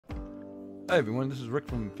Hi everyone, this is Rick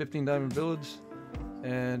from 15 Diamond Billiards,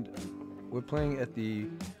 and we're playing at the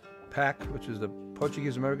PAC, which is the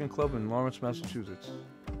Portuguese American Club in Lawrence, Massachusetts.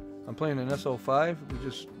 I'm playing an SL5. We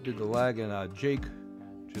just did the lag, and Jake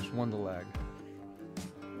just won the lag.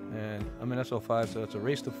 And I'm in SL5, so it's a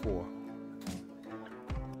race to 4.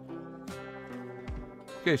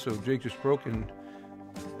 Okay, so Jake just broke, and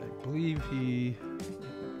I believe he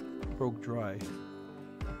broke dry.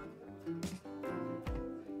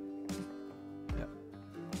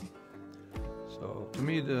 So to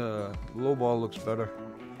me, the low ball looks better.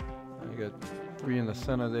 You got 3 in the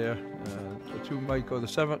center there. The 2 might go. The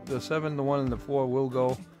 7, the 1, and the 4 will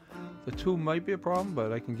go. The 2 might be a problem,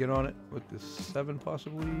 but I can get on it with the 7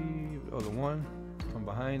 possibly, or the 1 from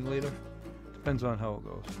behind later. Depends on how it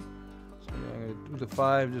goes. So yeah, I'm gonna do the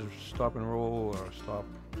 5, just stop and roll, or stop,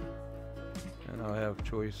 and I'll have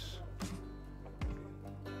choice.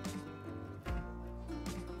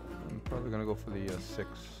 I'm probably gonna go for the 6.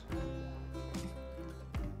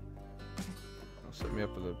 Set me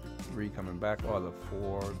up for the 3 coming back, or the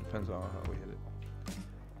 4, depends on how we hit it.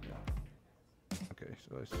 Yeah. Okay,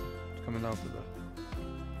 so it's coming down to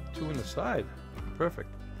the 2 in the side. Perfect.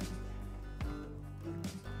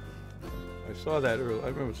 I saw that earlier. I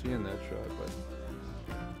remember seeing that shot, but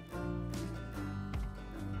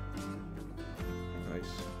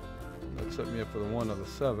nice. That set me up for the 1 or the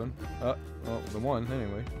 7. Well, the 1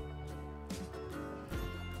 anyway.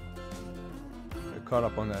 I caught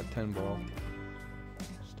up on that 10 ball.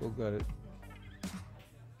 Still got it.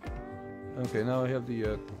 Okay, now I have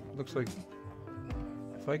the, looks like,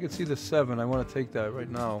 if I could see the 7, I want to take that right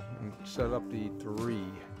now and set up the 3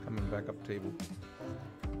 coming back up table.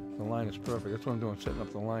 The line is perfect. That's what I'm doing, setting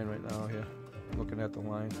up the line right now here. I'm looking at the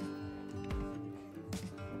line.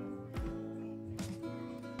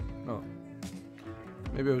 No.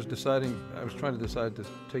 Maybe I was trying to decide to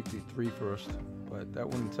take the 3 first, but that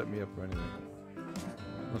wouldn't set me up for anything.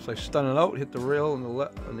 Unless I stun it out, hit the rail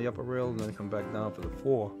on the upper rail, and then come back down for the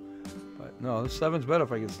 4. But no, the 7's better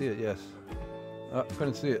if I can see it. Yes.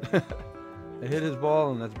 Couldn't see it. I hit his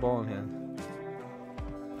ball, and that's ball in hand.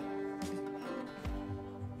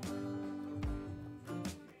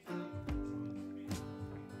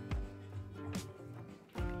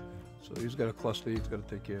 So he's got a cluster he's got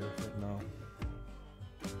to take care of right now.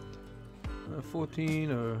 14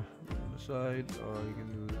 or on the side, or you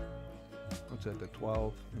can do. What's that, the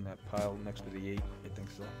 12 in that pile next to the 8? I think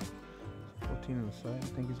so. 14 on the side, I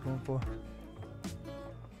think he's going for.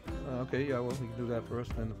 Okay, yeah, well, we can do that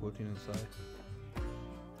first, then the 14 on the side.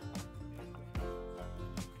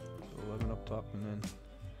 So 11 up top, and then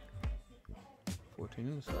 14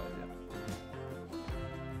 on the side,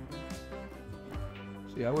 yeah.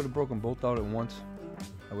 See, I would have broken both out at once.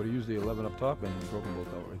 I would have used the 11 up top and broken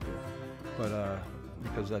both out right there. But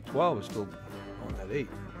because that 12 is still on that 8.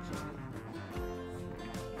 So.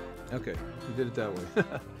 Okay, we did it that way.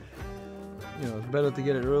 You know, it's better to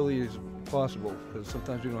get it early as possible, because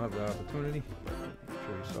sometimes you don't have the opportunity. But I'm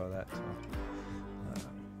sure you saw that.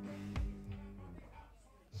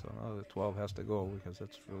 So now the 12 has to go, because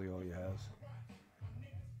that's really all he has.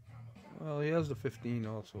 Well, he has the 15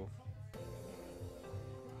 also.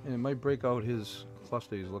 And it might break out his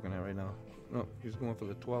cluster he's looking at right now. No, he's going for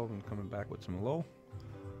the 12 and coming back with some low.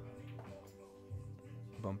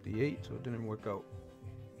 Bumped the 8, so it didn't work out.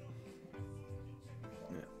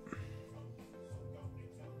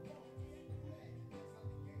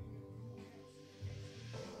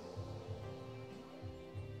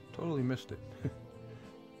 Totally missed it. I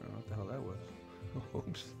don't know what the hell that was.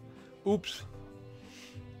 Oops. Oops.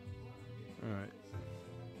 Alright.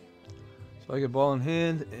 So I get ball in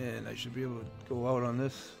hand, and I should be able to go out on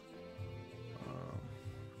this.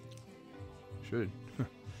 Should.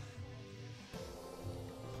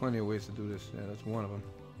 Plenty of ways to do this. Yeah, that's one of them.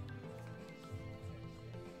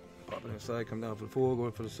 Pop it inside, come down for the 4,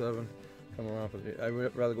 go for the 7, come around for the 8.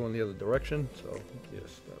 I'd rather go in the other direction, so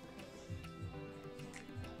yes.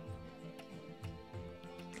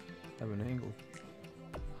 Have an angle.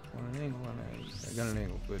 On an angle, I got an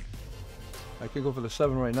angle, good. I could go for the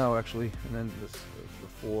 7 right now, actually, and then the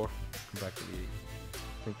 4, come back to the 8.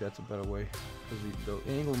 I think that's a better way, because the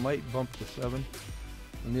angle might bump the 7.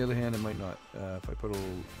 On the other hand, it might not, if I put a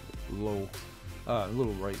little low, a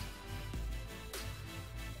little right.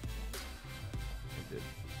 I did,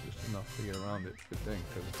 just enough to get around it, good thing,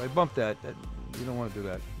 because if I bump that, you don't want to do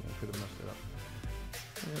that. I could have messed it up.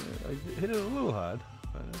 I hit it a little hard.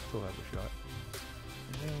 But I still have a shot.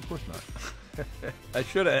 Yeah, of course not. I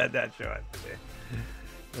should have had that shot.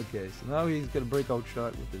 Okay, so now he's got a breakout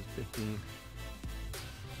shot with his 15.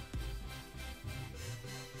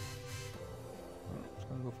 Oh, it's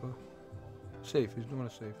gonna go for Safe. He's doing a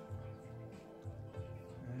safe.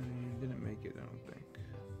 And he didn't make it, I don't think.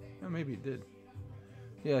 Yeah, maybe he did.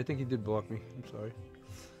 Yeah, I think he did block me. I'm sorry.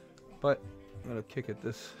 But I'm gonna kick at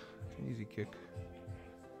this. It's an easy kick.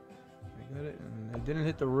 I got it, and I didn't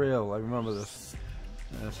hit the rail. I remember this.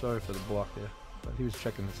 Sorry for the block there. But he was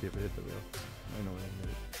checking to see if it hit the rail. I know I didn't hit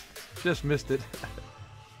it. Just missed it.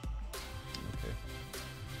 Okay.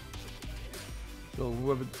 So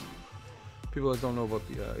whoever, people that don't know about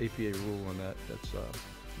the APA rule on that, that's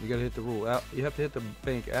you gotta hit the rule out. You have to hit the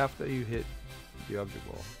bank after you hit the object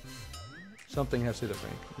ball. Something has to hit a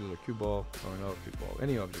bank, either a cue ball or an object ball,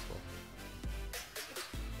 any object ball.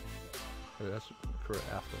 That's correct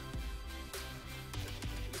after.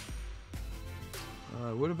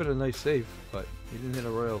 It would have been a nice save, but he didn't hit a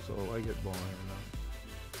rail, so I get ball here now.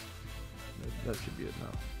 That should be it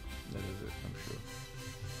now. That is it, I'm sure.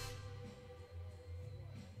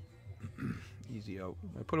 Easy out.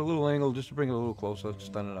 I put a little angle just to bring it a little closer,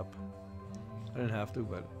 stun it up. I didn't have to,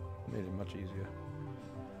 but it made it much easier.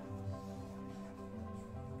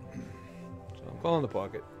 So I'm calling the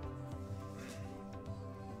pocket.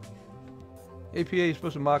 APA is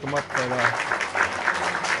supposed to mark them up, but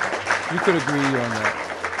you could agree on that.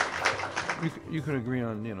 You could agree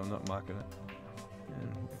on, you know, not marking it.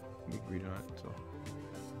 And we agreed on it,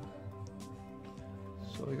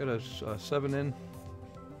 so I got a 7 in.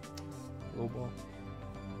 Low ball.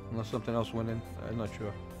 Unless something else went in. I'm not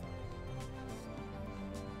sure.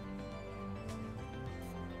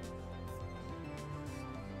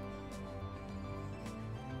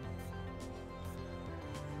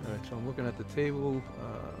 Alright, so I'm looking at the table.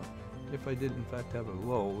 If I did in fact have it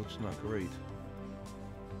low, it's not great.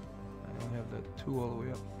 I don't have that 2 all the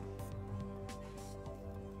way up.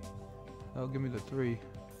 That'll give me the 3.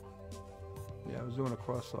 Yeah, I was doing a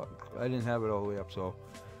cross lock. I didn't have it all the way up, so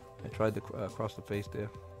I tried to cross the face there.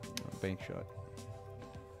 Bank shot.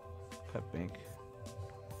 Cut bank.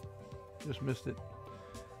 Just missed it.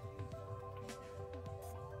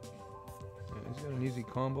 Yeah, he's got an easy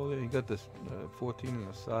combo there. He got this 14 on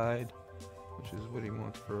the side, which is what he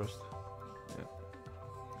wants first. Yeah.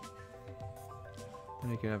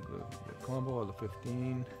 Then he can have the combo or the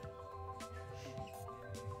 15.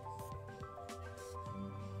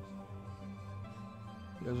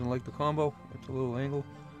 He doesn't like the combo. It's a little angle.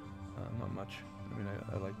 Not much. I mean,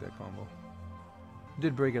 I like that combo.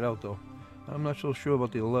 Did break it out though. I'm not so sure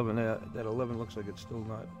about the 11. That 11 looks like it's still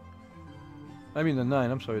not. I mean the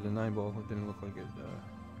 9. I'm sorry, the 9 ball. It didn't look like it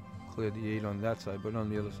cleared the 8 on that side, but on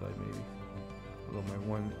the other side maybe. Although my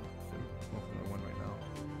 1, I'm going for my 1 right now.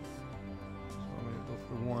 So I'm gonna go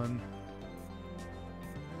for 1.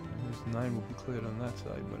 And this 9 will be cleared on that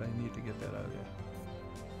side, but I need to get that out of there.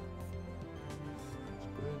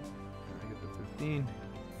 Good. And I get the 15.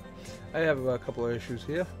 I have a couple of issues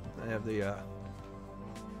here. I have the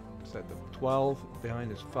set the 12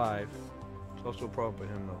 behind is 5. It's also a problem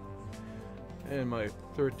for him though. And my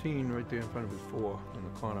 13 right there in front of his 4 in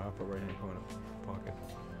the corner, upper right hand corner pocket.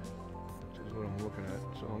 Which is what I'm looking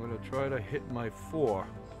at. So I'm gonna try to hit my 4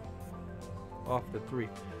 off the 3.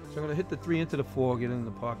 So I'm gonna hit the 3 into the 4, get in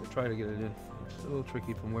the pocket, try to get it in. It's a little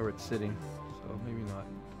tricky from where it's sitting, so maybe not.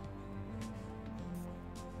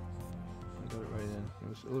 Got it right in. It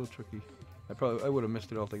was a little tricky. I would have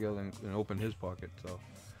missed it altogether and opened his pocket. So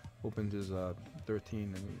opened his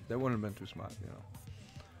 13, and that wouldn't have been too smart, you know.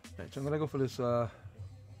 Right, so I'm gonna go for this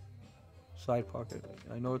side pocket.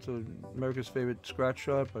 I know it's America's favorite scratch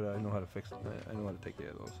shot, but I know how to fix it. I know how to take care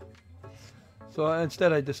of those. So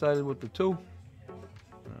instead, I decided with the 2. All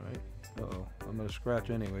right. Uh-oh, I'm gonna scratch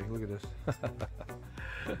anyway. Look at this.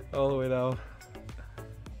 All the way down.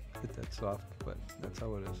 Hit that soft, but that's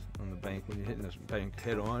how it is on the bank. When you're hitting this bank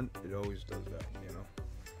head on, it always does that, you know.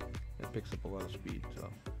 It picks up a lot of speed, so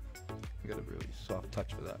you got a really soft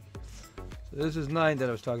touch for that. So this is 9 that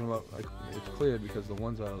I was talking about. It's cleared because the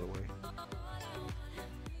 1's out of the way.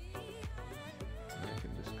 And I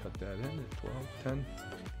can just cut that in at 12, 10.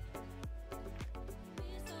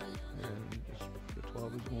 And the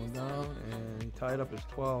 12 is going down, and he tied up his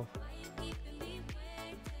 12.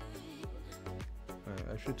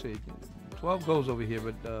 I should say 12 goes over here,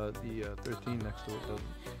 but the 13 next to it doesn't.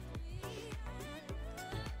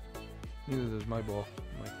 Neither does my ball,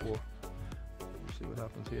 my 4. Let's see what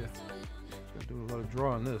happens here. Just gotta do a lot of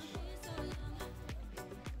draw on this.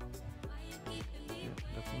 Yeah,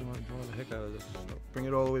 definitely want to draw the heck out of this. So bring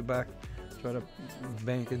it all the way back. Try to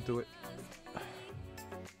bank into it.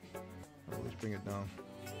 Always bring it down.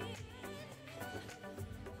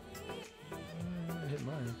 I hit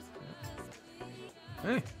mine.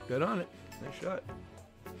 Hey, got on it. Nice shot.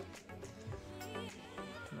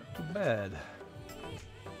 Not too bad.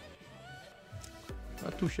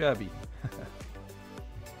 Not too shabby. You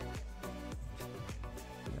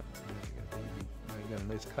got a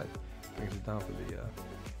nice cut. Brings it down for the.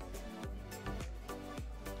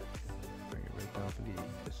 Bring it right down for the.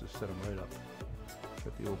 Let's just set them right up.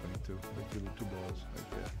 Got the opening too. Like two balls right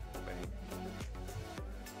there. Bang.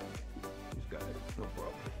 He's got it. No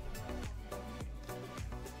problem.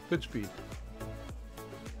 Good speed.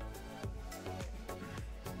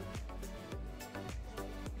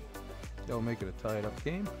 That'll make it a tied up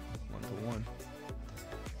game. 1-1.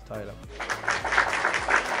 Tied up.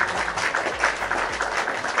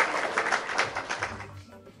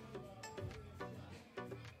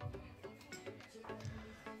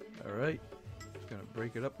 Alright. Just gonna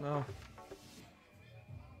break it up now.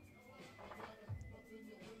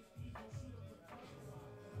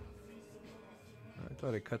 I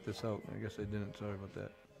thought I cut this out. I guess I didn't. Sorry about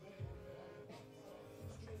that.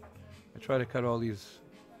 I try to cut all these,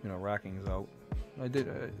 you know, rackings out. I did.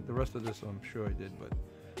 The rest of this, I'm sure I did, but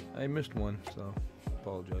I missed one, so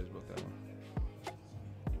apologize about that one.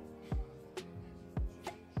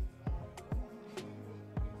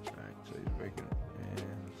 All right, so he's breaking it,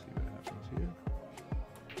 and let's see what happens here.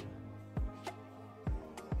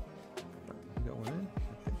 You got one in.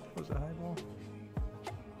 I think that was a high ball.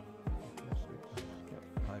 Yep,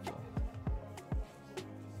 high ball.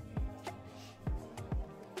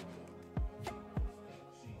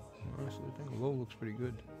 Honestly, I think low looks pretty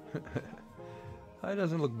good. High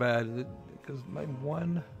doesn't look bad because my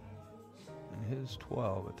 1 and his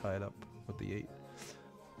 12 are tied up with the 8.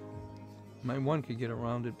 My 1 could get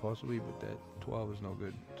around it possibly, but that 12 is no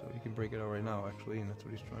good. So he can break it out right now actually, and that's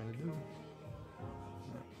what he's trying to do.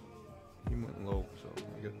 He went low, so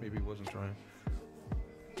I guess maybe he wasn't trying.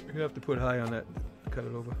 You have to put high on that, cut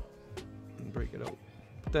it over, and break it out.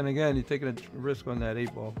 But then again, you're taking a risk on that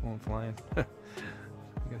 8 ball going flying. You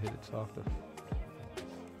gotta hit it softer.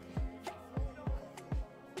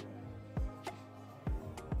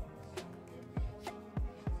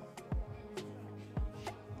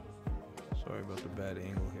 Sorry about the bad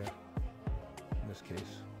angle here in this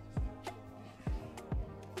case.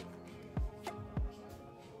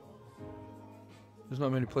 There's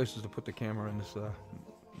not many places to put the camera in this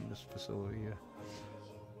facility here.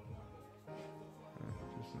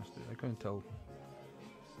 Just missed it. I couldn't tell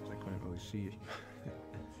because I couldn't really see it.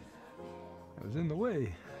 I was in the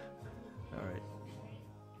way. All right.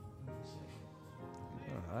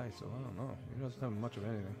 He's not high, so I don't know. He doesn't have much of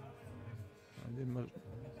anything. I did much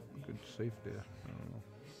good safe there. I don't know.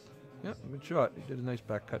 Yep, good shot. He did a nice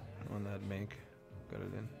back cut on that bank. Got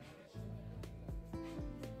it in.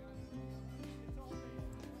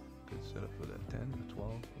 Good setup for that 10 or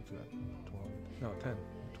 12. What's that? 12. No, 10.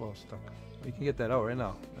 12 stuck. You can get that out right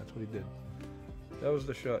now. That's what he did. That was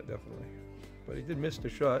the shot, definitely. But he did miss the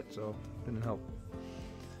shot, so didn't help.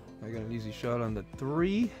 I got an easy shot on the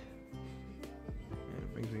 3. And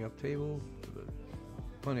it brings me up table.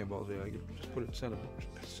 Plenty of balls there. I can just put it center.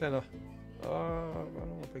 Center. I don't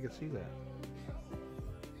know if I can see that.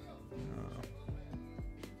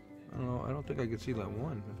 I don't know. I don't think I can see that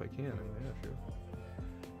 1. If I can, yeah, sure.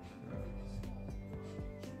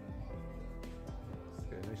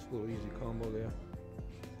 Okay, nice little easy combo there.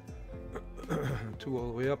 2 all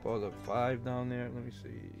the way up, or the 5 down there. Let me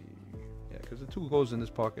see. Yeah, because the 2 goes in this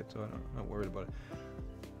pocket, so I'm not worried about it.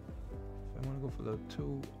 If I want to go for the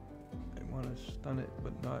 2, I want to stun it,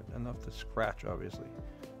 but not enough to scratch, obviously.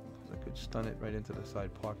 Because I could stun it right into the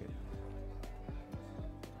side pocket.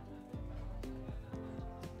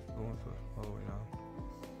 Going for all the way down.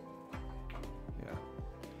 Yeah.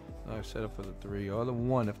 Now I set up for the 3 or the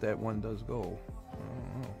 1 if that 1 does go. I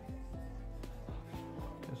don't know.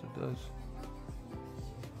 Guess it does.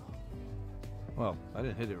 Well, I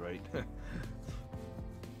didn't hit it right.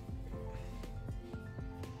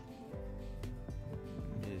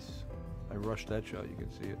 Yes. I rushed that shot, you can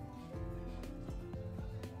see it.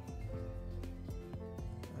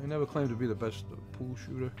 I never claimed to be the best pool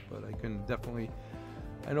shooter, but I can definitely,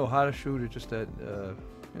 I know how to shoot. It's just that,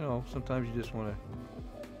 you know, sometimes you just want to,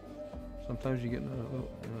 sometimes you get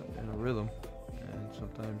in a rhythm, and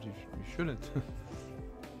sometimes you shouldn't.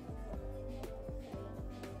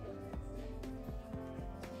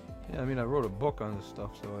 Yeah, I mean, I wrote a book on this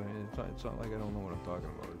stuff, so I mean, it's not like I don't know what I'm talking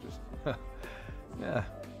about. It's just, yeah.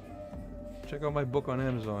 Check out my book on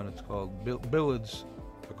Amazon. It's called Billiards,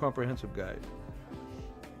 A Comprehensive Guide.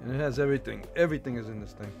 And it has everything. Everything is in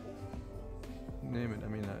this thing. Name it. I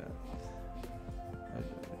mean,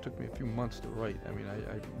 it took me a few months to write. I mean,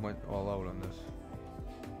 I went all out on this.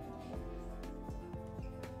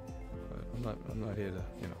 But I'm not here to,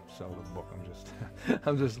 you know, sell the book.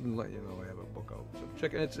 I'm just letting you know I have a book out. So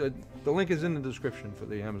check it. It's the link is in the description for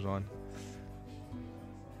the Amazon.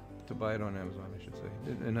 To buy it on Amazon, I should say.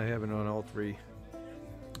 And I have it on all 3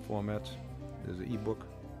 formats. There's an ebook.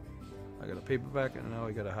 I got a paperback, and now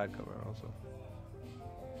I got a hardcover also.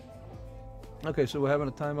 Okay, so we're having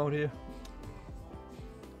a timeout here.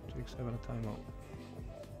 Jake's having a timeout.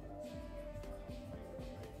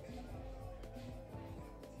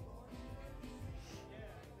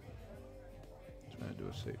 Trying to do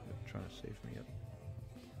a save. Trying to save me up.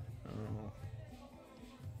 I don't know.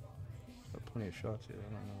 Got plenty of shots here. I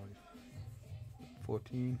don't know what he's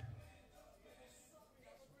 14.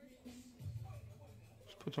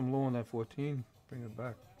 Just put some low on that 14. Bring it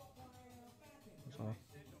back. That's all.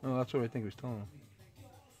 No, that's what I think he was telling him.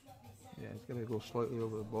 Yeah, he's got to go slightly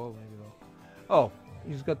over the ball, maybe though. Oh,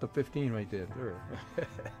 he's got the 15 right there.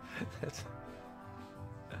 That's.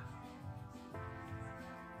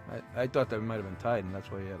 I thought that might have been tied, and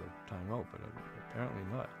that's why he had a timeout, but apparently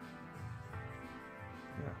not.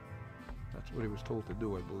 Yeah, that's what he was told to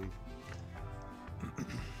do, I believe.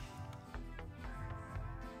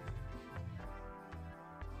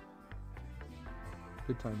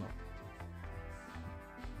 Good timeout.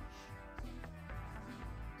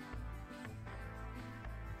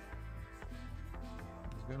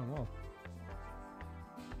 He's got them all.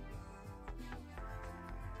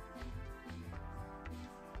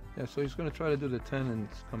 Yeah, so he's going to try to do the 10 and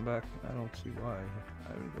come back. I don't see why.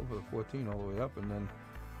 I would go for the 14 all the way up and then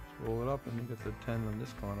roll it up, and you get the 10 in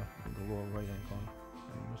this corner, in the lower right hand corner.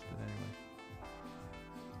 And he missed it anyway.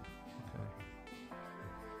 Okay.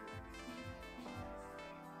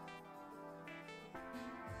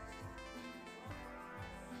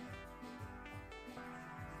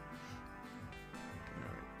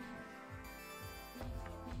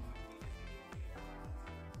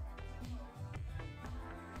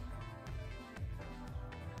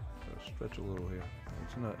 Stretch a little here.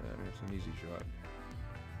 It's not. I mean, it's an easy shot.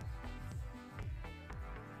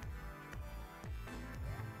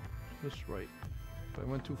 Just right. If I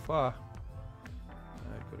went too far,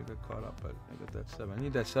 I could have got caught up. But I got that 7. I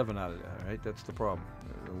need that 7 out of there. Right? That's the problem.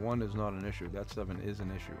 The 1 is not an issue. That 7 is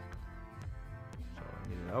an issue. So I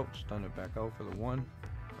need it out. Stun it back out for the 1.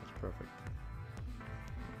 That's perfect.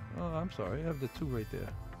 Oh, I'm sorry. I have the 2 right there.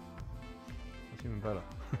 That's even better.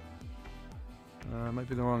 Might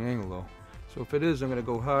be the wrong angle though. So if it is, I'm going to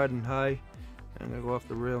go hard and high. And I'm going to go off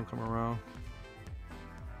the rail and come around.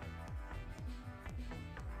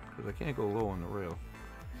 Because I can't go low on the rail.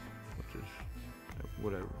 Which is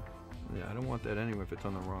whatever. Yeah, I don't want that anyway if it's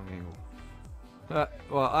on the wrong angle.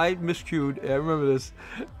 Well, I miscued. I remember this.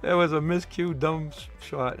 That was a miscued dumb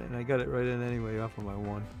shot. And I got it right in anyway off of my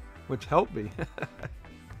 1. Which helped me.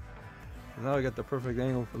 Now I got the perfect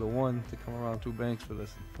angle for the 1 to come around 2 banks for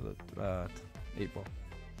this. For the 8 ball.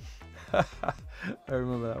 I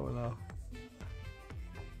remember that one now.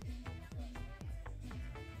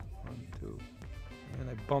 1, 2. And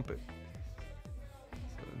I bump it.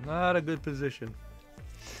 So not a good position.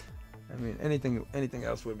 I mean, anything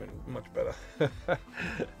else would have been much better.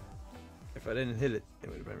 If I didn't hit it, it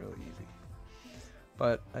would have been really easy.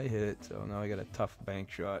 But I hit it, so now I got a tough bank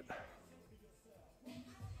shot.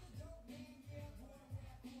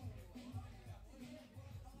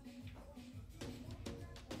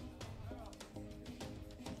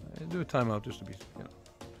 Do a timeout just to be, you know,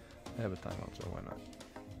 I have a timeout, so why not?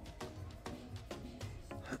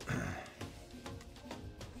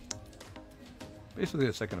 Basically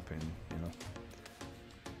a second opinion, you know.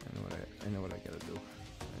 I know what I gotta do.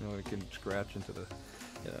 I know I can scratch into the,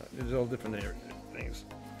 you know, there's all different things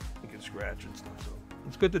you can scratch and stuff. So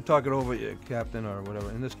it's good to talk it over with your captain or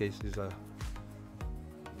whatever. In this case, he's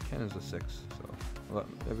Ken is a 6, so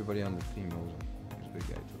everybody on the team knows him. He's a good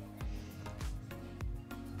guy too.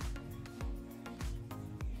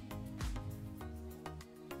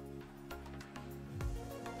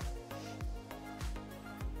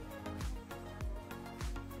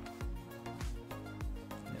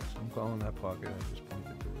 Calling that pocket, I just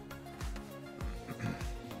pointed to it.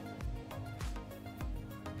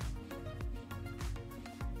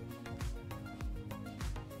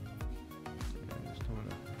 Yeah, just doing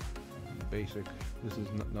a basic. This is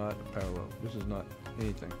not a parallel. This is not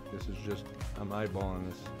anything. This is just, I'm eyeballing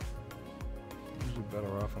this. I'm usually better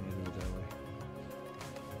off when I do it that way.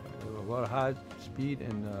 A lot of high speed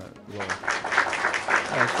and low.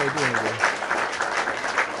 Alright, so I do it again.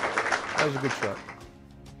 That was a good shot.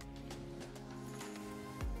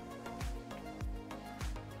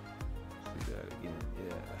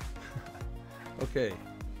 Okay,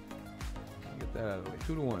 get that out of the way.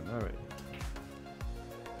 2 to 1. All right.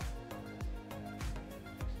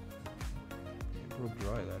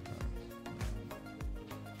 dry that time.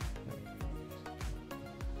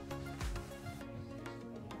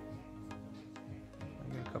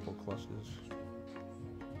 I got a couple clusters.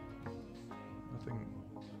 Nothing.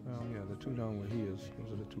 Well, yeah, the two down where he is.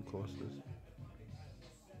 Those are the two clusters.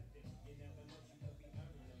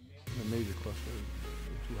 The major cluster,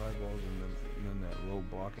 the two high balls, and then that low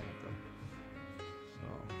blocking at them. So.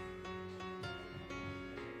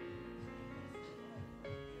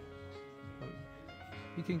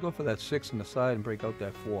 You can go for that 6 on the side and break out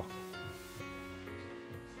that 4.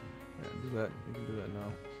 Yeah, do that. You can do that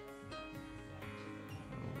now.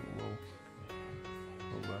 Low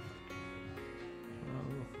left.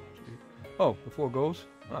 Oh, the 4 goes?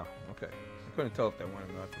 Oh, okay. I couldn't tell if that went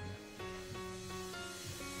or not from here.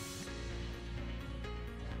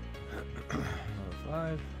 Another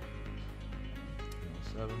 5.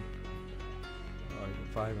 Another 7. Oh, you can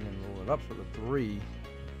 5 and then roll it up for the 3.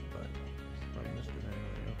 But I missed it anyway.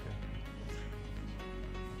 Okay.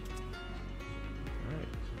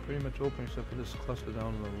 Alright. Pretty much open except for this cluster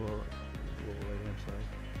down in the lower right hand side.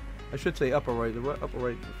 I should say upper right. The upper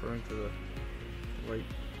right referring to the right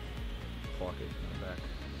pocket in the back.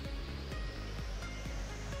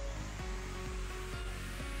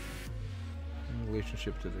 In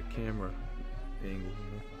relationship to the camera angle, you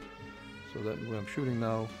know. So that when I'm shooting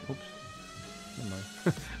now, oops, never mind.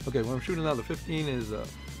 Okay, when I'm shooting now, the 15 is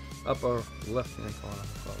upper left hand corner,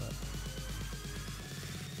 I'll call that.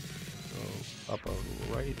 So upper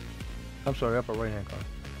right, I'm sorry, upper right hand corner.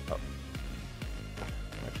 Up.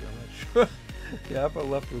 Actually, I'm not sure. Yeah, upper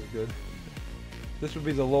left was good. This would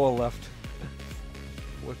be the lower left.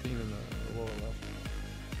 14 in the lower left.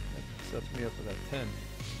 That sets me up for that 10.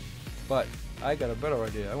 But I got a better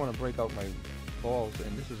idea. I want to break out my balls,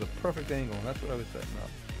 and this is a perfect angle, and that's what I was setting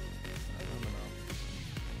up. I don't know.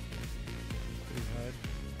 Pretty hard.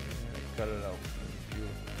 And cut it out.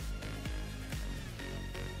 Beautiful.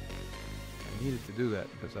 I needed to do that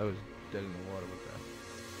because I was dead in the water with that.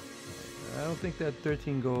 I don't think that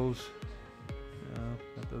 13 goes. No,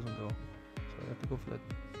 that doesn't go. So I have to go for that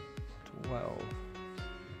 12.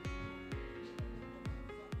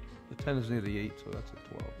 The 10 is near the 8, so that's a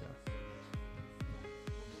 12, yeah.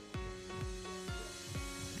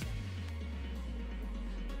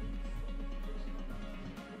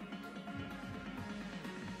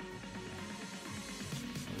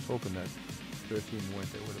 I was hoping that 13 went,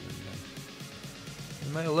 that would have been nice.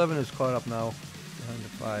 And my 11 is caught up now, behind the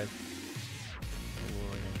 5.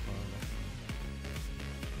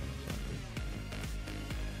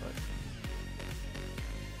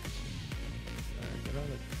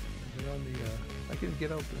 I can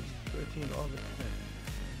get out the 13 or the 10.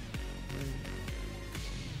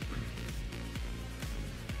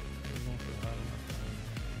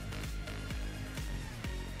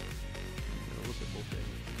 Look at both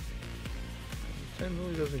ends. 10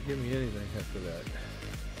 really doesn't give me anything after that.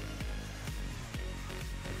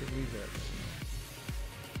 I could leave that.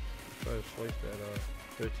 Try to slice that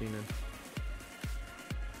 13 in.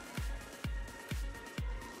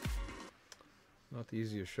 Not the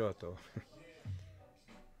easiest shot though.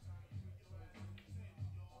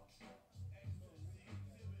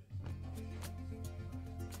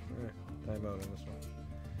 Time out on this one.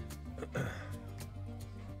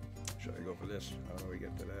 Should I go for this? How do we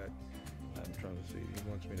get to that? I'm trying to see. He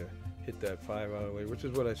wants me to hit that 5 out of the way, which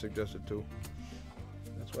is what I suggested too.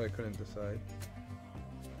 That's why I couldn't decide.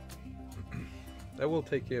 That will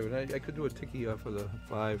take care of it. I could do a ticky off of the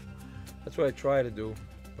 5. That's what I tried to do,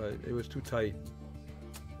 but it was too tight.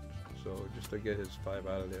 So just to get his 5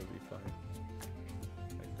 out of there would be fine.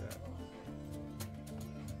 Like that.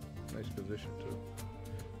 Nice position too.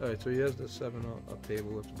 Alright, so he has the 7 up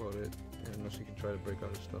table, that's about it. And unless he can try to break out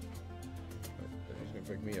his stuff. But he's going to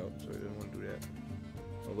break me out, so he didn't want to do that.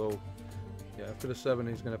 Although, yeah, after the 7,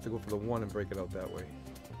 he's going to have to go for the 1 and break it out that way.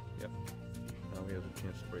 Yep. Now he has a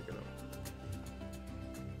chance to break it out.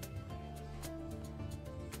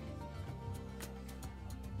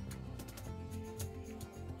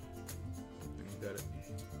 And he got it.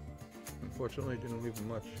 Unfortunately, he didn't leave him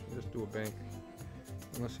much. He just do a bank.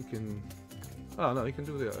 Unless he can... Oh no, he can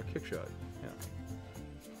do the kick shot. Yeah,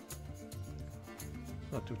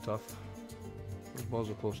 not too tough. Those balls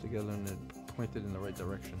are close together and they're pointed in the right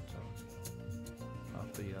direction. So,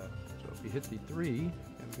 off the so if you hit the 3, you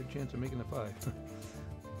have a good chance of making the 5.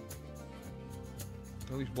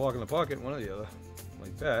 At least blocking the pocket, one or the other,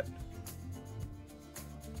 like that.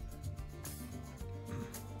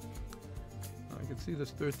 I can see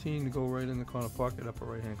this 13 to go right in the corner pocket, upper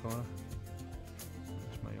right hand corner.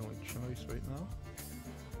 Choice right now.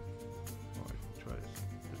 Oh, I can try this.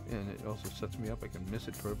 And it also sets me up. I can miss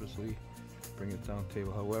it purposely, bring it down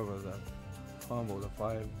table. However, the combo, the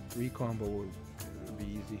 5-3 combo will be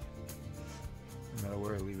easy, no matter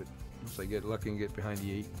where I leave it. Once I get lucky and get behind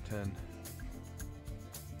the 8 and 10.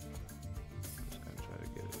 Just gonna try to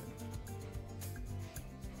get it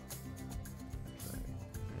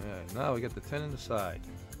in. Yeah, now we got the 10 in the side.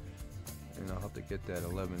 And I'll have to get that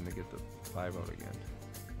 11 to get the 5 out again.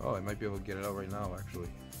 Oh, I might be able to get it out right now, actually.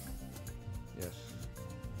 Yes.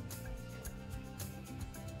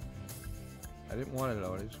 I didn't want it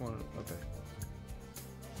out, I just wanted it, okay.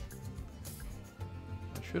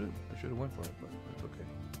 I should have went for it, but it's okay.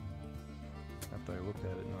 After I looked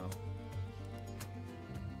at it now.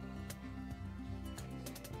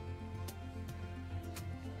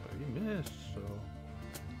 But he missed, so.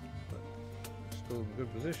 But still in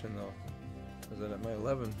good position though. Because then at my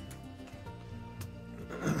 11,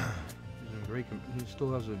 he's in great. He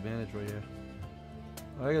still has the advantage right here.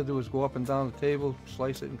 All I gotta do is go up and down the table,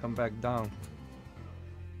 slice it, and come back down.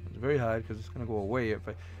 It's very hard because it's gonna go away. If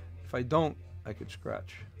I don't, I could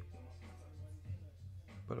scratch.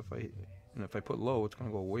 But if I put low, it's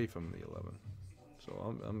gonna go away from the 11. So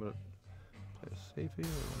I'm gonna play it safe here.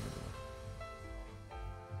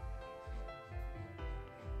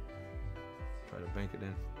 Try to bank it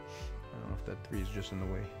in. I don't know if that 3 is just in the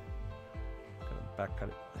way. Gotta back cut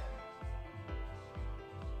it.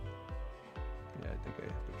 Yeah, I think I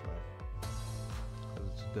have to try. Because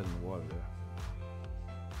it's dead in the water there.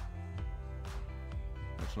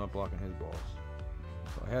 It's not blocking his balls.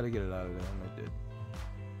 So I had to get it out of there, and I did.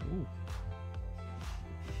 Ooh.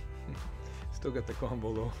 Still got the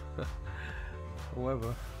combo though.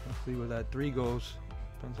 However, let's see where that 3 goes.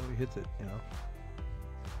 Depends how he hits it, you know.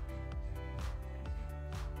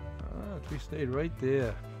 3 stayed right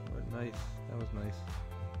there. But nice. That was nice.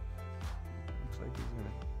 Looks like he's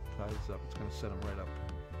gonna tie this up. It's gonna set him right up.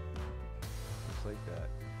 Just like that.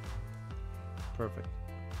 Perfect.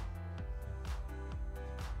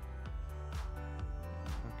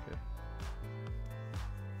 Okay.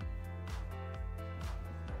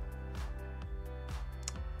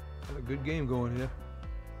 Got a good game going here.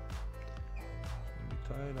 It's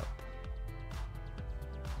gonna be tied up.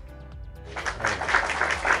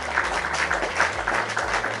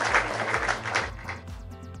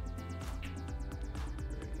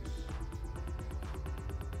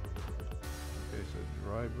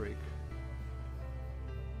 Break.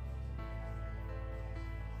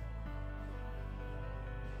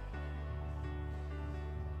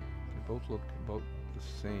 They both look about the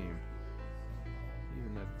same.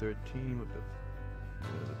 Even that 13 with the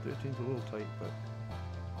 13's a little tight, but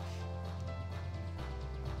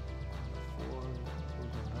 4 goes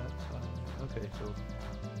on that side. Okay, so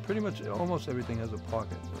pretty much almost everything has a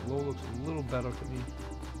pocket. The low looks a little better to me,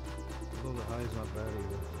 although the high is not bad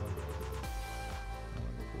either.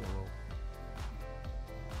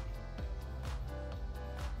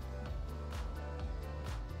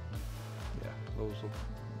 So.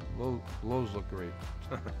 Lows look great.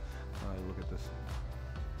 Alright, look at this.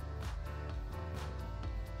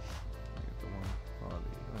 Get the one. Oh, let me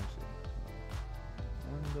see.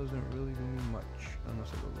 One doesn't really do me much unless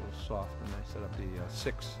I go a little soft and I set up the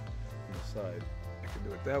 6 on the side. I can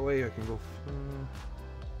do it that way. I can go.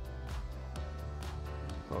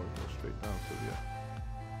 Probably go straight down to the.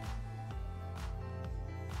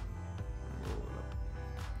 Roll it up.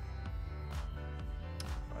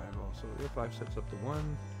 5 also. Yeah, 5 sets up the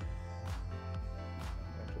 1.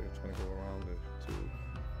 It's going to go around the 2.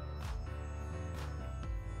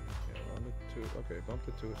 Yeah, around the 2. Okay, bump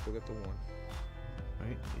the 2, still get the 1.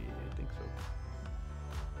 Right? Yeah, I think so.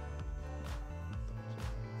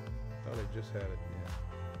 Thought I just had it, yeah.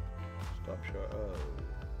 Stop shot. Oh.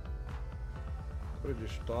 Could have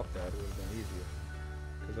just stopped that, it would have been easier.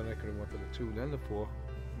 Because then I could have went for the 2, then the 4,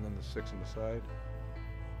 and then the 6 on the side.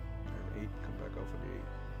 And 8, come back out for the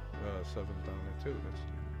 8. 7 down there too.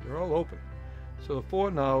 They're all open. So the 4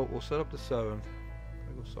 now, we'll set up the 7.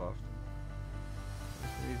 I go soft.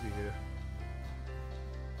 Nice and easy here.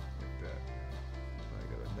 Like that. I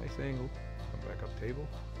got a nice angle. Come back up table.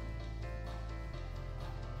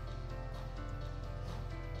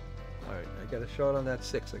 Alright, I got a shot on that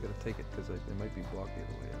 6. I gotta take it because it might be blocked the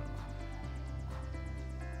other way out.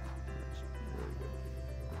 That's really good.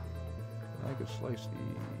 I could slice the.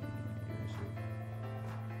 Let me see.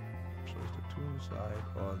 Slice the 2 on the side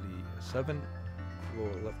or the 7.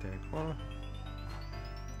 Lower left-hand corner.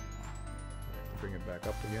 Bring it back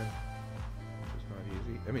up again, which is not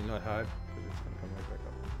easy. I mean, not hard, because it's going to come right back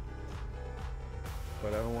up.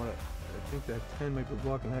 But I don't want to. I think that 10 might be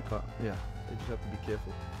blocking that cop. Yeah, I just have to be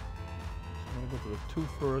careful. So I'm going to go for the 2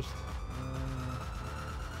 first.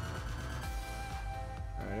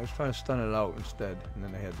 Alright, I was trying to stun it out instead, and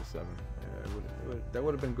then I had the 7. That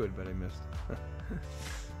would have been good, but I missed.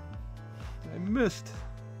 I missed.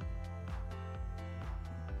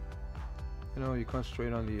 You know, you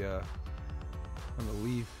concentrate on the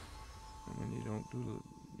leaf, and when you don't do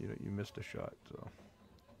the, you missed a shot. So,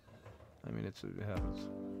 I mean, it happens.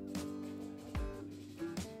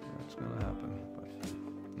 That's gonna happen, but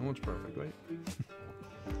no one's perfect, right?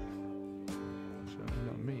 Certainly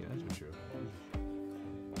not me, that's for sure.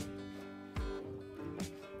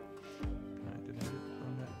 Alright, did I hit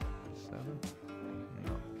on that 7?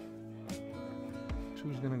 No.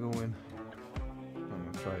 2's gonna go in. I'm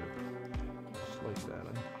gonna try to slice that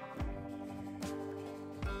in.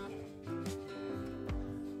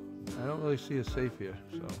 I don't really see a safe here,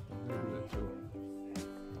 so I'm gonna do that 2.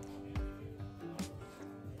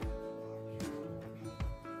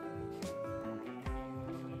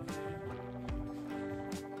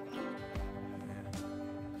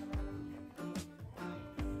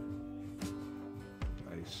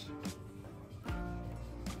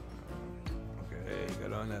 Okay,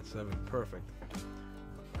 got on that 7. Perfect.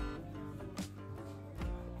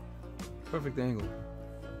 Perfect angle.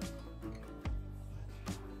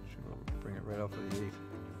 Should bring it right off of the 8.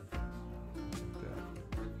 Like that.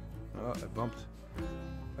 Oh, I bumped. If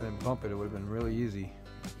I didn't bump it, it would have been really easy.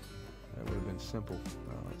 That would have been simple.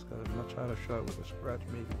 It's got a much harder shot with a scratch,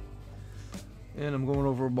 maybe. And I'm going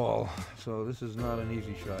over a ball, so this is not an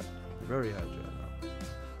easy shot. Very hard shot now.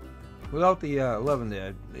 Without the 11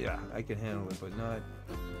 there, yeah, I can handle it, but not.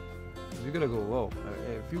 You gotta go low.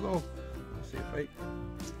 If you go, let's see, if I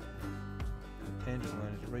the tangent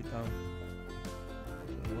line is right down.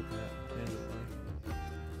 So I'm looking at tangent line.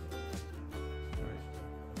 All right.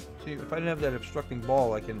 See, if I didn't have that obstructing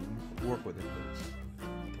ball, I can work with it,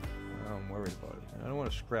 but I'm worried about it. I don't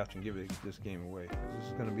want to scratch and give this game away. This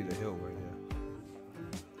is gonna be the hill right here.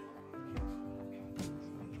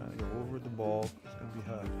 I'm trying to go over the ball. It's gonna be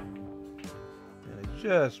hard. And I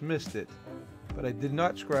just missed it. But I did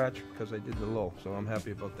not scratch because I did the low, so I'm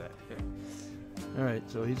happy about that. Alright,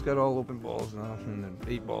 so he's got all open balls now, and then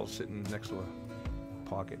 8 balls sitting next to a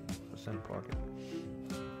pocket, a center pocket.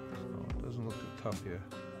 So it doesn't look too tough here.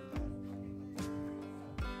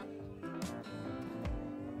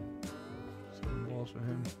 7 balls for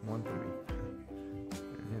him, 1 for me.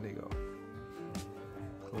 And here they go.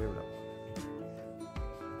 Clear it up.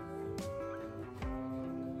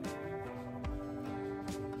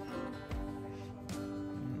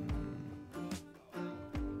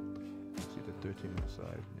 On the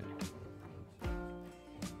side. Yeah.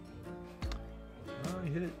 Oh, he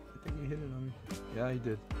hit it. I think he hit it on me. Yeah, he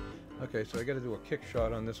did. Okay, so I got to do a kick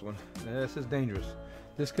shot on this one. And this is dangerous.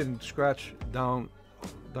 This can scratch down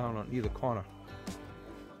on either corner.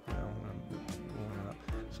 You know, when I'm going up.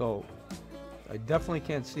 So I definitely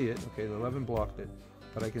can't see it. Okay, the 11 blocked it,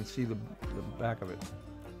 but I can see the back of it.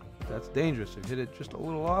 That's dangerous. If you hit it just a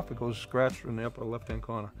little off, it goes scratch in the upper left-hand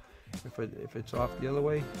corner. If it's off the other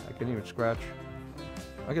way, I can even scratch.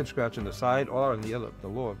 I can scratch in the side or in the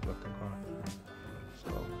lower left-hand corner.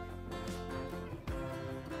 So,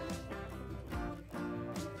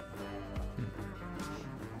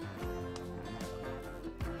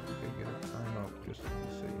 get a timeout just to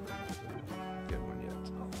see if I get one yet.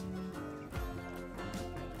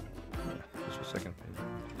 Yeah, just a second.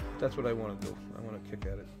 That's what I want to do. I want to kick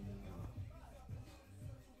at it.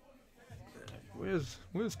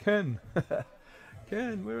 Where's Ken?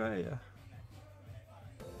 Ken, where are you?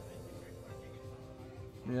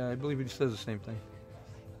 Yeah, I believe he says the same thing.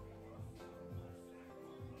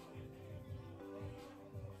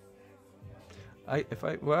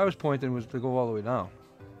 What I was pointing was to go all the way down,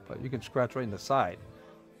 but you can scratch right in the side.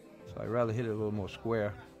 So I'd rather hit it a little more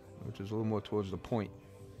square, which is a little more towards the point.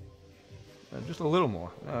 Just a little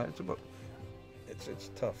more. It's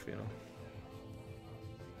tough, you know.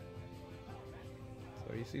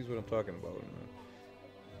 So he sees what I'm talking about.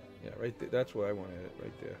 Yeah, right there. That's where I want to hit it,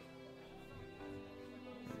 right there.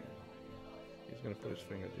 He's going to put his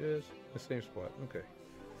finger just the same spot. Okay.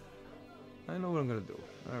 I know what I'm going to do.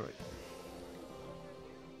 All right.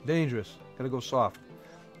 Dangerous. Got to go soft.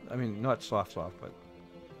 I mean, not soft, but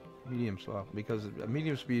medium soft, because a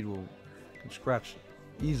medium speed can scratch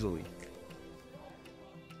easily.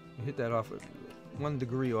 You hit that off 1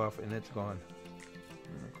 degree off, and it's gone.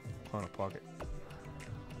 Corner pocket.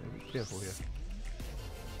 Be careful here.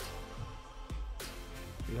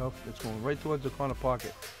 See how it's going right towards the corner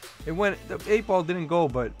pocket. It went. The 8 ball didn't go,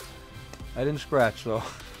 but I didn't scratch, so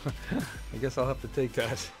I guess I'll have to take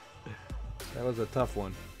that. That was a tough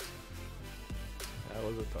one. That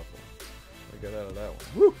was a tough one. I got out of that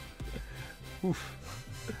one. Woo! Oof.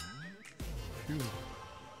 Phew.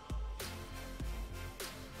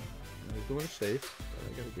 doing it safe. But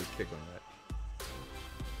I got a good kick on that.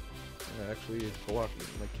 And actually, it's blocked.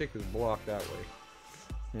 My kick is blocked that way.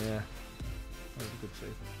 Yeah, that was a good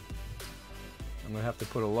save. I'm gonna have to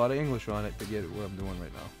put a lot of English on it to get what I'm doing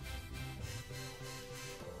right now.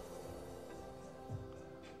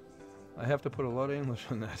 I have to put a lot of English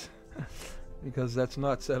on that because that's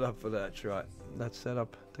not set up for that shot. That's set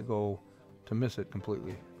up to go to miss it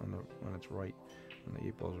completely on the when it's right, when the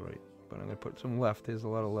 8 ball's right. But I'm gonna put some left. There's a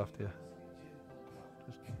lot of left here.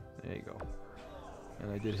 Just, there you go.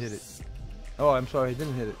 And I did hit it. Oh, I'm sorry, I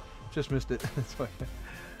didn't hit it. Just missed it. That's why.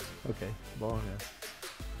 Okay, ball in there.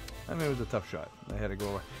 I mean, it was a tough shot. I had to go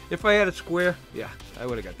away. If I had it square, yeah, I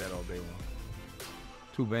would have got that all day long.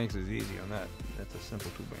 2 banks is easy on that. That's a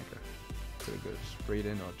simple 2-banker. Could have got it straight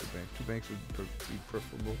in or 2 banks. 2 banks would be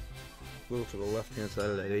preferable. A little to the left-hand side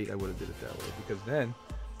of that 8, I would have did it that way. Because then,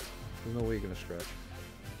 there's no way you're going to scratch.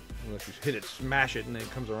 Unless you hit it, smash it, and then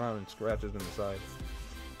it comes around and scratches in the side.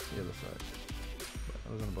 The other side. But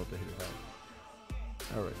I wasn't about to hit it hard.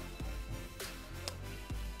 Alright.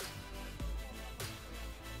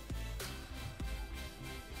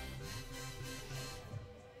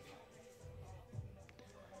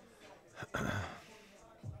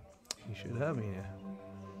 You should have me here.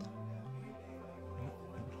 Nope,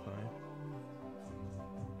 fine.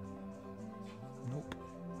 Nope.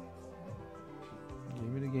 Give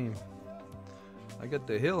me the game. I got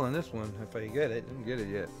the hill on this one. If I get it, didn't get it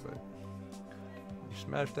yet, but you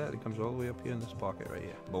smash that, it comes all the way up here in this pocket right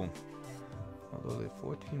here. Boom. Although the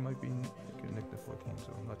 14 might be, I can nick the 14,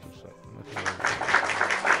 so I'm not too set.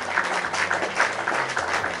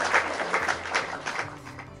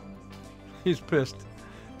 He's pissed.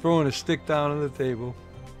 Throwing a stick down on the table.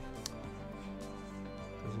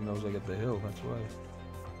 Because he knows I got the hill, that's why.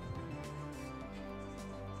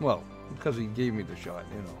 Well, because he gave me the shot,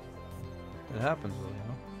 you know. It happens though, you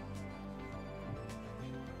know.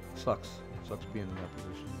 Sucks. Sucks being in that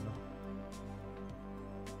position,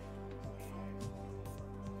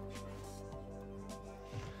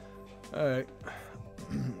 you know. Alright.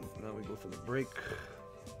 Now we go for the break.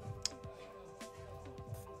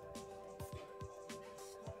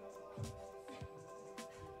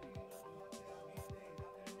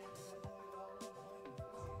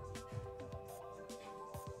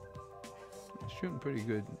 Shooting pretty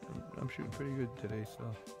good. I'm shooting pretty good today, so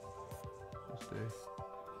this day,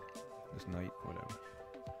 this night, whatever.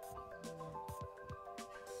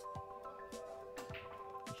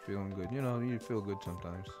 Just feeling good. You know, you feel good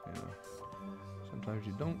sometimes. You know, sometimes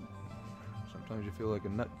you don't. Sometimes you feel like a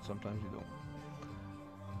nut. Sometimes you don't.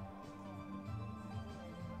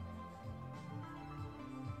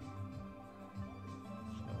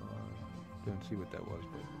 So didn't see what that was,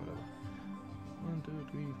 but whatever. 1, 2,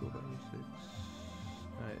 3, 4, 5, 6.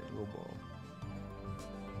 Alright, low ball.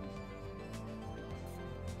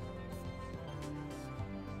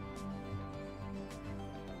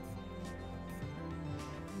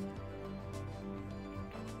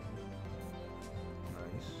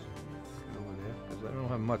 Nice. Get over there, because I don't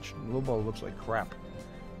have much. Low ball looks like crap.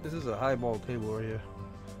 This is a high ball table right here.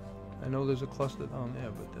 I know there's a cluster down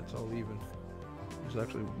there, but that's all even. There's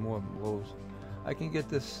actually more lows. I can get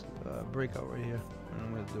this breakout right here, and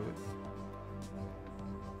I'm going to do it.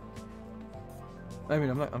 I mean,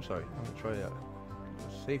 I'm sorry, I'm going to try a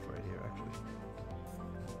safe right here, actually.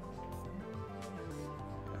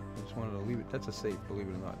 Yeah, I just wanted to leave it. That's a safe, believe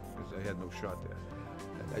it or not, because I had no shot there.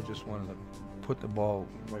 I just wanted to put the ball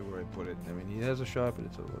right where I put it. I mean, he has a shot, but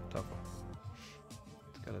it's a little tougher.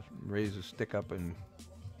 He's got to raise his stick up and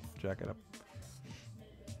jack it up.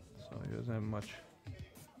 So he doesn't have much.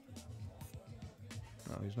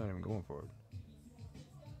 No, he's not even going for it.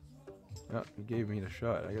 Oh, he gave me the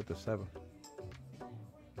shot. I got the 7.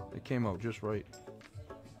 It came out just right.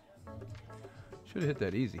 Should have hit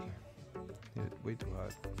that easy. Hit it way too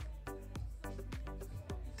hard.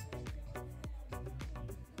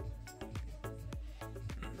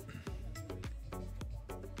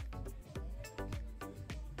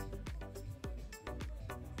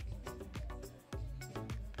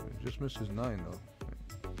 It just missed his 9 though.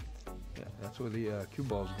 Yeah, that's where the cue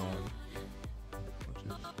ball's going. Which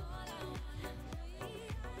is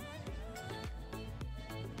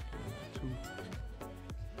 2.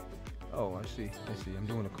 Oh, I see. I'm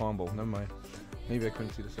doing a combo. Never mind. Maybe I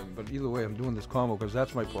couldn't see the 7, but either way, I'm doing this combo because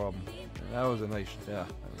that's my problem. And that was a nice. Yeah, I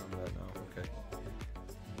remember that now. Okay.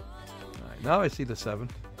 All right, now I see the 7.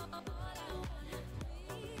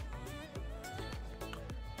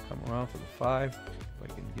 Come around for the 5.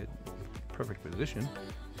 If I can get perfect position.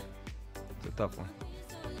 It's a tough one.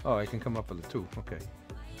 Oh, I can come up for the 2. Okay.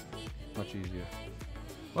 Much easier.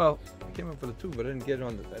 Well, I came up for the 2, but I didn't get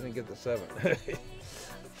on the. I didn't get the 7. I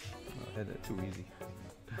had that too easy.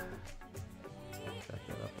 Back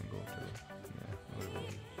that up and go to. Yeah, whatever.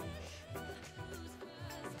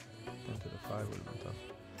 10 to the 5 would have been tough.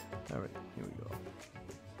 All right, here we go.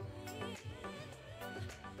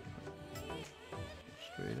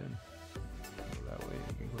 Straight in. Go that way.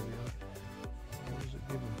 You can go the other. What does it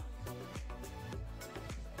give him?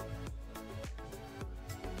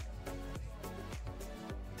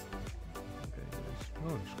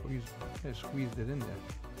 Oh, squeezed it in there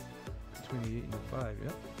between the 8 and the 5.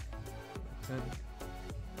 Yep. Okay.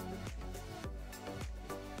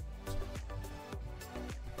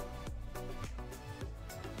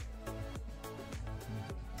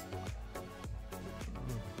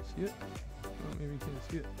 See it? Oh, maybe you can't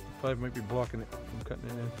see it. The 5 might be blocking it from cutting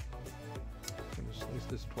it in. I'm gonna slice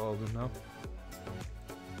this 12 in now.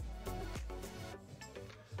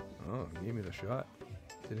 Oh, it gave me the shot.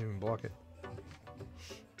 Didn't even block it.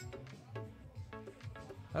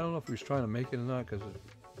 I don't know if he was trying to make it or not, because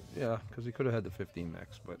he could have had the 15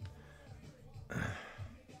 next, but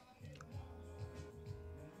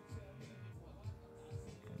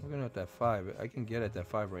looking at that 5, I can get at that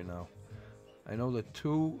 5 right now. I know the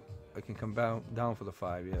 2, I can come down for the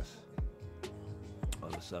 5, yes, or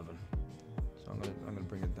the 7. So I'm gonna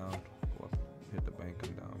bring it down, go up, hit the bank,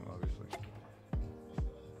 come down, obviously.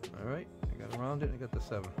 All right, I got around it. I got the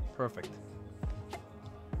 7, perfect.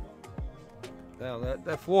 Now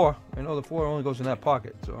that 4, I know the 4 only goes in that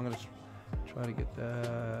pocket, so I'm gonna try to get that.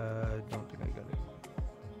 I don't think I got it.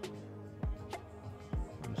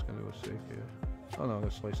 I'm just gonna do a safe here. Oh no, I'm gonna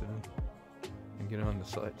slice it in and get it on the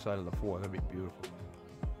side of the 4. That'd be beautiful.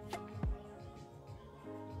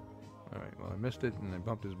 All right, well I missed it and I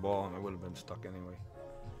bumped his ball and I would have been stuck anyway.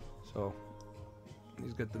 So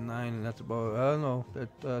he's got the 9 and that's about. I don't know.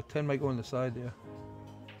 That 10 might go on the side there.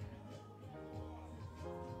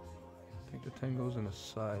 I think the 10 goes on the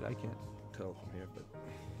side. I can't tell from here, but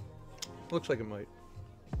looks like it might.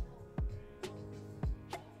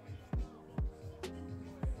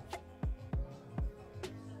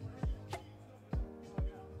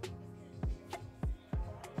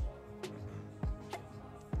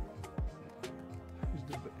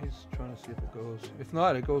 He's trying to see if it goes. If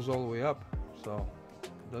not, it goes all the way up. So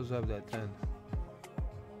it does have that 10. Is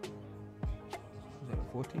that a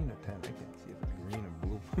 14 or 10? I can't see if it's green or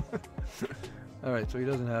blue. All right, so he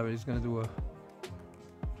doesn't have it. He's gonna do a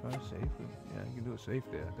try safe. Yeah, you can do a safe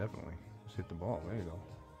there, definitely. Just hit the ball. There you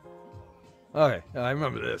go. Okay, I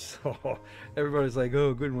remember this. Everybody's like,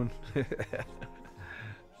 "Oh, good one."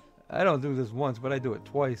 I don't do this once, but I do it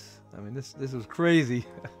twice. I mean, this is crazy.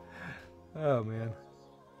 Oh man.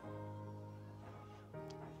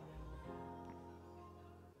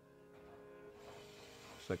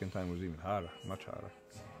 Second time was even harder, much harder.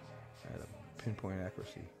 I had a pinpoint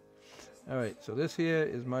accuracy. All right, so this here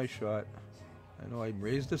is my shot. I know I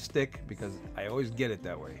raised the stick because I always get it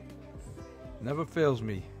that way. Never fails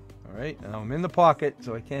me. All right, and I'm in the pocket,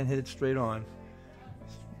 so I can't hit it straight on.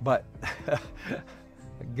 But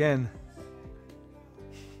again,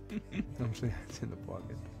 I'm saying it's in the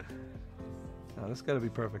pocket. Now this got to be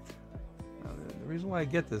perfect. Now, the reason why I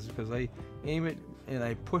get this is because I aim it and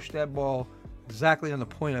I push that ball exactly on the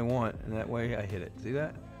point I want, and that way I hit it. See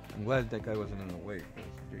that? I'm glad that guy wasn't in the way.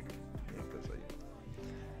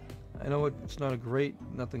 I know it's not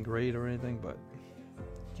nothing great or anything, but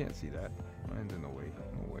you can't see that. Mine's in the way.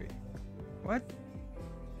 No way. What?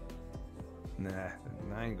 Nah,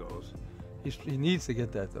 9 goes. He needs to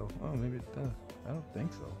get that though. Oh, maybe it does. I don't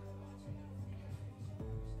think so.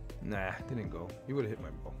 Nah, didn't go. He would have hit my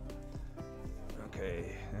ball.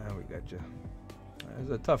 Okay, now we got you. It's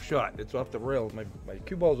a tough shot. It's off the rail. My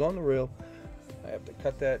cue ball's on the rail. I have to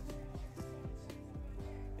cut that.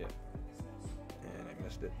 Yeah. And I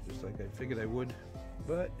missed it, just like I figured I would.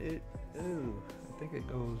 But I think it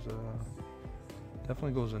goes,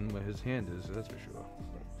 definitely goes in where his hand is, that's for sure.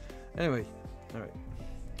 But anyway, all right.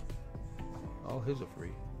 All his are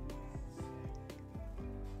free.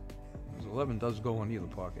 His 11 does go in either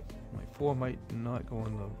pocket. My 4 might not go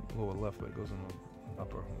in the lower left, but it goes in the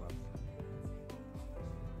upper left.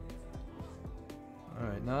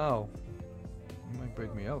 Alright, now he might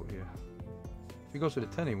break me out here. If he goes to the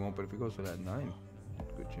 10 he won't, but if he goes to that 9,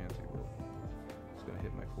 good chance he will. He's gonna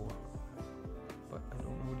hit my 4. But I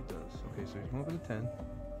don't know what he does. Okay, so he's going for the 10.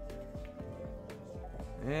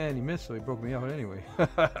 And he missed, so he broke me out anyway.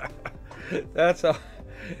 That's how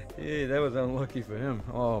that was unlucky for him.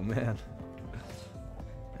 Oh man.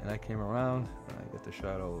 And I came around and I got the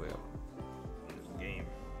shot all the way up.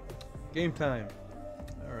 Game time.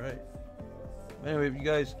 Alright. Anyway, if you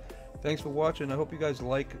guys Thanks for watching. I hope you guys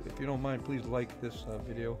like. If you don't mind, please like this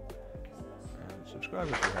video and subscribe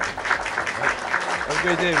if you haven't. All right. Have a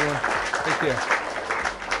great day, everyone. Take care.